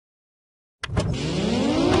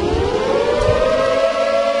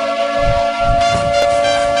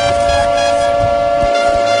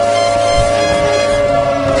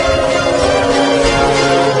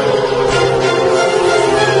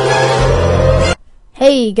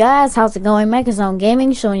Hey guys, how's it going? Megazone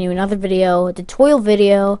Gaming showing you another video, a tutorial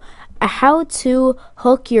video, how to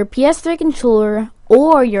hook your PS3 controller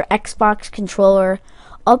or your Xbox controller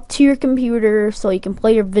up to your computer so you can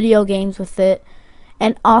play your video games with it,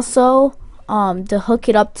 and also to hook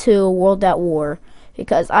it up to World at War,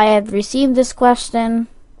 because I have received this question.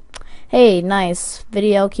 Hey, nice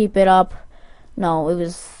video, keep it up. No, it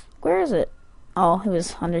was, where is it? Oh, it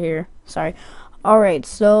was under here, sorry. Alright,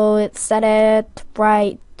 so it's set at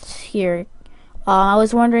right here. I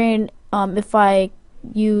was wondering if I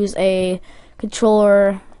use a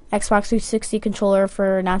controller, Xbox 360 controller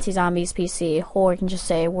for Nazi Zombies PC, or I can just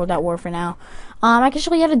say World at War for now. I can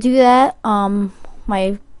show you how to do that.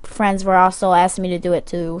 My friends were also asking me to do it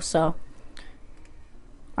too, so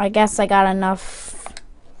I guess I got enough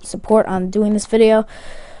support on doing this video.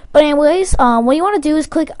 But anyways, what you want to do is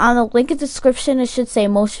click on the link in the description. It should say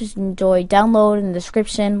most enjoy download in the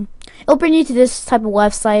description. It'll bring you to this type of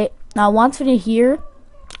website. Now, once you're here,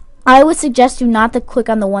 I would suggest you not to click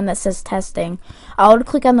on the one that says testing. I would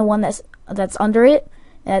click on the one that's under it.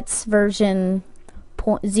 That's version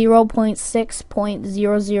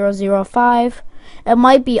 0.6.0005. It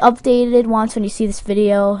might be updated once when you see this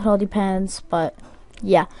video. It all depends, but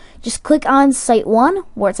yeah, just click on site 1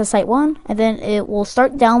 where it says site 1, and then it will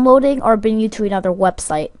start downloading or bring you to another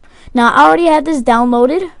website. Now, I already had this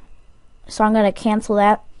downloaded, so I'm gonna cancel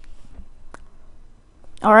that.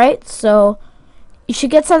 Alright, so you should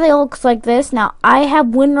get something that looks like this. Now, I have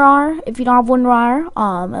WinRAR. If you don't have WinRAR,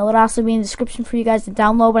 it would also be in the description for you guys to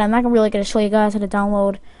download, but I'm not really gonna show you guys how to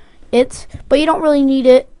download it, but you don't really need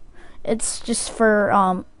it. It's just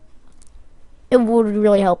for it would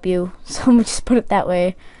really help you, so I'm just put it that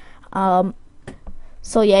way. So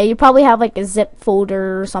yeah, you probably have like a zip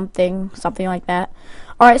folder or something like that.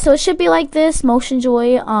 Alright, so it should be like this, Motion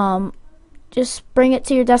Joy. Just bring it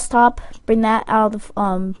to your desktop, bring that out of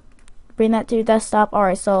bring that to your desktop.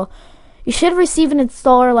 Alright, so you should receive an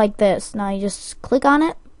installer like this. Now you just click on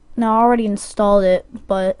it. Now I already installed it,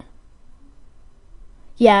 but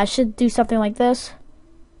yeah, it should do something like this.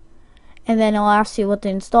 And then it'll ask you what to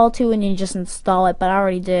install to, and you just install it, but I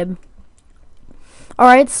already did.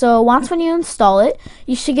 Alright, so once when you install it,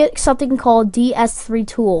 you should get something called DS3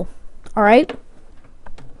 tool. Alright?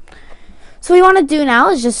 So what you want to do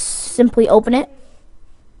now is just simply open it.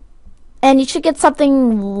 And you should get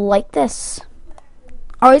something like this.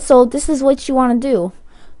 Alright, so this is what you want to do.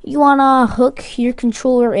 You want to hook your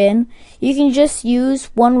controller in. You can just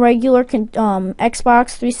use one regular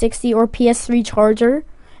Xbox 360 or PS3 charger.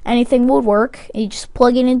 Anything would work. You just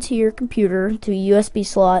plug it into your computer to a USB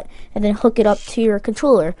slot and then hook it up to your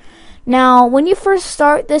controller. Now, when you first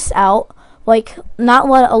start this out, like not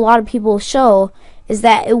what a lot of people show is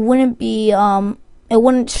that it wouldn't be it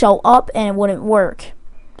wouldn't show up and it wouldn't work.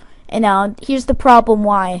 And now here's the problem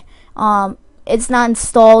why. It's not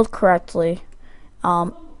installed correctly.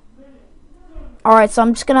 Alright, so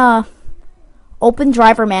I'm just gonna open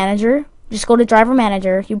Driver Manager. Just go to Driver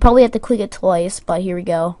Manager. You probably have to click it twice, but here we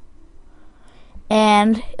go.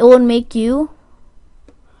 And it will make you.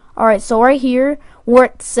 Alright, so right here where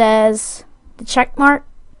it says the check mark,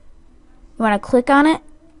 you want to click on it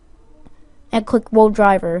and click Load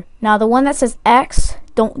Driver. Now the one that says X,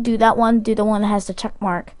 don't do that one, do the one that has the check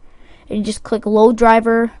mark. And you just click Load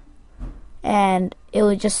Driver and it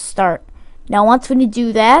will just start. Now once when you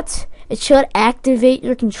do that, it should activate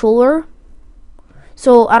your controller.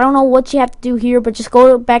 So I don't know what you have to do here, but just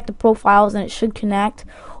go back to profiles and it should connect.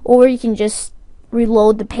 Or you can just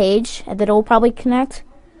reload the page and then it will probably connect.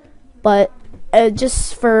 But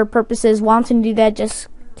just for purposes, once you do that, just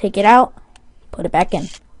take it out, put it back in.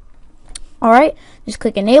 Alright, just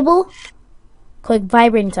click enable, click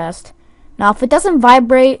vibrating test. Now if it doesn't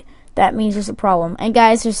vibrate, that means there's a problem. And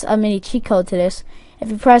guys, there's a mini cheat code to this. If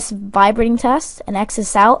you press vibrating test and X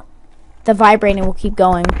is out, the vibrating will keep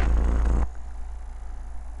going.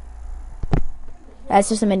 That's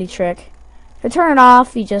just a mini trick. To turn it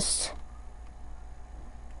off, you just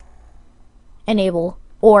enable,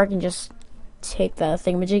 or you can just take the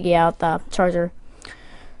thingamajiggy out, the charger.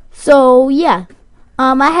 So yeah,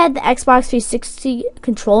 I had the Xbox 360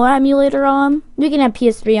 controller emulator on. You can have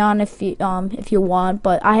PS3 on if you want,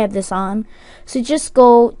 but I have this on. So just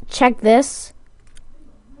go check this.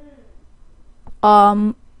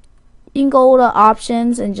 You can go to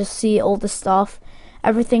options and just see all the stuff.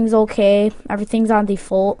 Everything's okay. Everything's on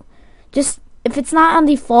default. Just if it's not on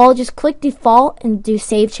default, just click default and do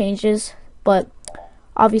save changes. But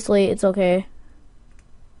obviously, it's okay.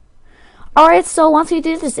 Alright, so once you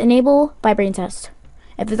do this, enable vibrating test.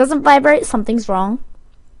 If it doesn't vibrate, something's wrong.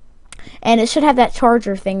 And it should have that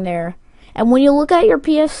charger thing there. And when you look at your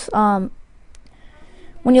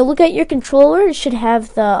when you look at your controller, it should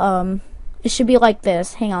have the it should be like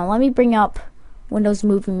this. Hang on, let me bring up Windows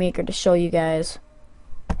Movie Maker to show you guys.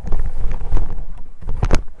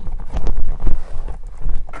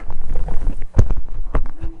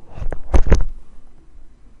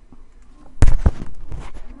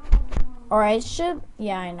 Alright,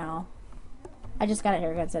 yeah, I know. I just got a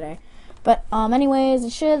haircut today. But, anyways,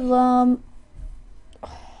 it should, oh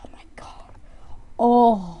my god.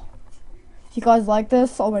 Oh. You guys like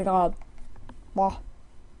this? Oh my god. Wow.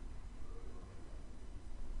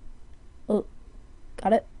 Oh,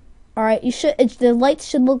 got it? Alright, the lights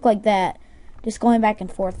should look like that. Just going back and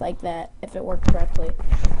forth like that, if it worked correctly.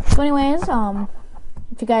 So anyways,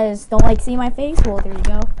 if you guys don't like seeing my face, well, there you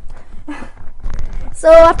go.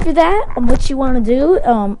 So after that, what you want to do,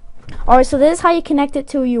 alright, so this is how you connect it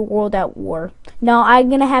to your World at War. Now, I'm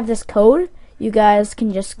going to have this code. You guys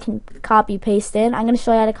can just copy paste in. I'm going to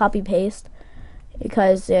show you how to copy paste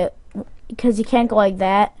because you can't go like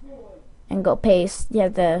that and go paste. You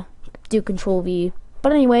have to do Control V.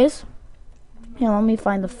 But anyways, here, let me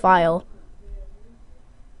find the file.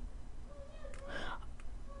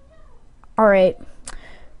 Alright,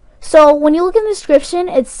 so when you look in the description,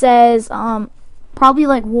 it says probably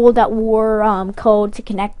like World at War code to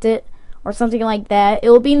connect it or something like that. It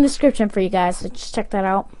will be in the description for you guys, so just check that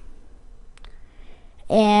out.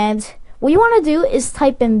 And what you want to do is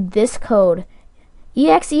type in this code,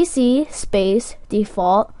 exec space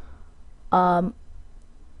default. I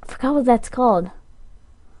forgot what that's called.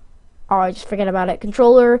 Alright, just forget about it.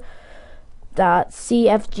 Controller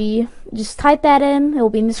 .cfg. Just type that in. It will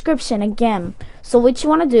be in the description again. So what you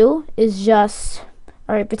want to do is just,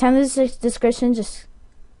 alright, pretend this is description. Just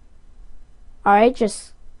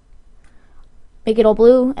make it all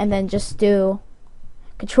blue, and then just do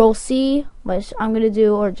Control C, which I'm gonna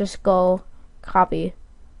do, or just go copy.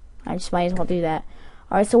 I just might as well do that.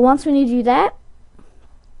 Alright, so once when you do that,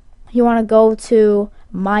 you want to go to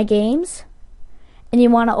My Games, and you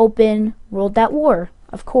want to open World at War,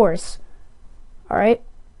 of course. Alright.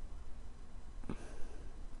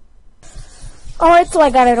 Alright, so I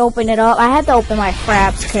gotta open it up. I had to open my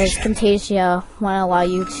fraps because Camtasia won't allow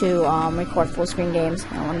you to record full screen games.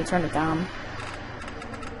 Now, let me turn it down.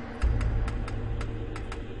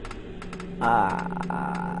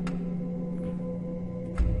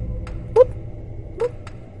 Whoop, whoop.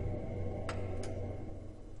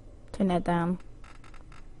 Turn that down.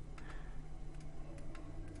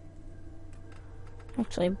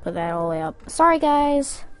 Actually, put that all the way up. Sorry,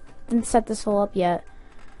 guys. Didn't set this all up yet.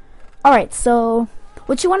 Alright, so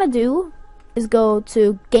what you want to do is go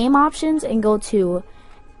to Game Options and go to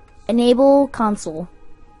Enable Console.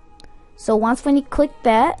 So once when you click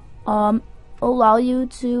that, it'll allow you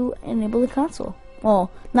to enable the console. Well,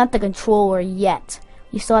 not the controller yet.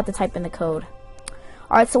 You still have to type in the code.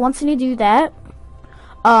 Alright, so once you do that,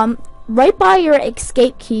 right by your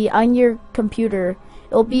escape key on your computer,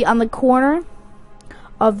 it'll be on the corner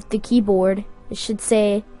of the keyboard. It should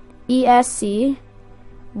say ESC.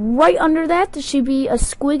 Right under that, there should be a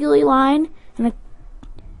squiggly line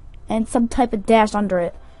and some type of dash under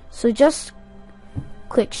it. So just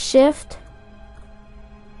click Shift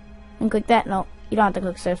and click that. No, you don't have to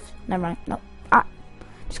click Shift. Never mind. No.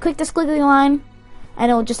 Just click the squiggly line and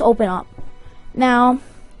it'll just open up. Now,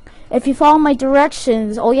 if you follow my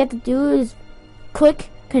directions, all you have to do is click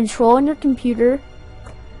Control on your computer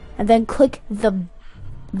and then click the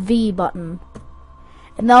V button.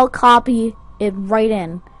 And that'll copy it right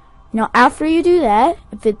in. Now after you do that,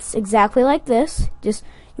 if it's exactly like this, you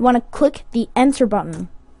want to click the enter button.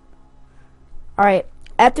 Alright,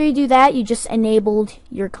 after you do that, you just enabled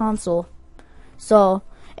your console. So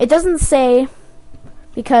it doesn't say,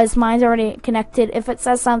 because mine's already connected. If it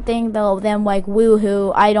says something, then like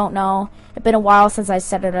woohoo, I don't know. It's been a while since I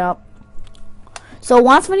set it up. So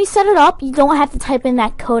once when you set it up, you don't have to type in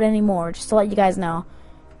that code anymore, just to let you guys know.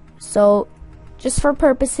 So just for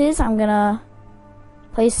purposes, I'm gonna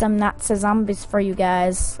play some Nazi Zombies for you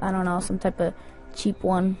guys. I don't know, some type of cheap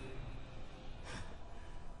one.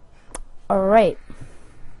 Alright.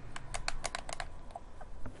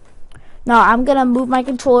 Now I'm gonna move my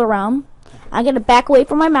controller around. I'm gonna back away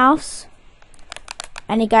from my mouse.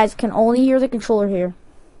 And you guys can only hear the controller here.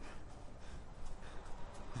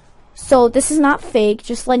 So this is not fake.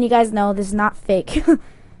 Just letting you guys know this is not fake.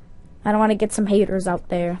 I don't want to get some haters out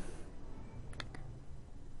there.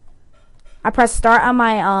 I press start on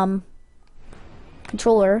my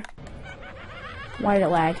controller. Why did it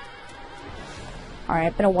lag? Alright,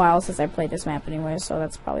 it's been a while since I played this map anyway, so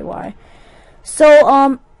that's probably why. So,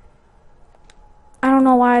 I don't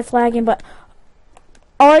know why it's lagging, but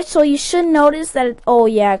alright, so you should notice that oh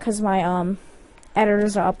yeah, because my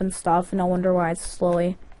editors are up and stuff. No wonder why it's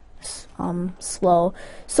slow.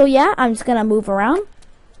 So yeah, I'm just gonna move around.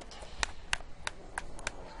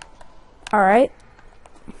 Alright.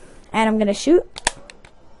 And I'm gonna shoot.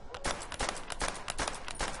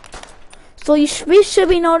 So we should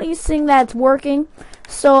be noticing that it's working.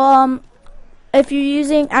 So if you're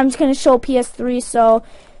using, I'm just gonna show PS3, so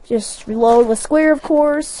just reload with square, of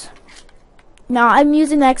course. Now I'm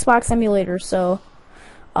using the Xbox emulator, so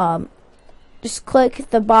just click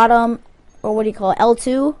the bottom, or what do you call it,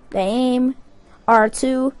 L2 to aim,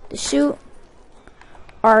 R2 to shoot,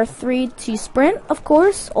 R3 to sprint, of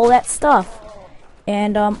course, all that stuff.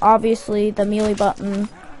 And obviously the melee button,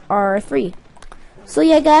 R3. So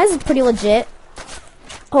yeah, guys, it's pretty legit.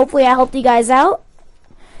 Hopefully I helped you guys out.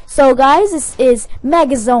 So guys, this is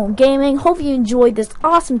Megazone Gaming. Hope you enjoyed this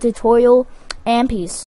awesome tutorial, and peace.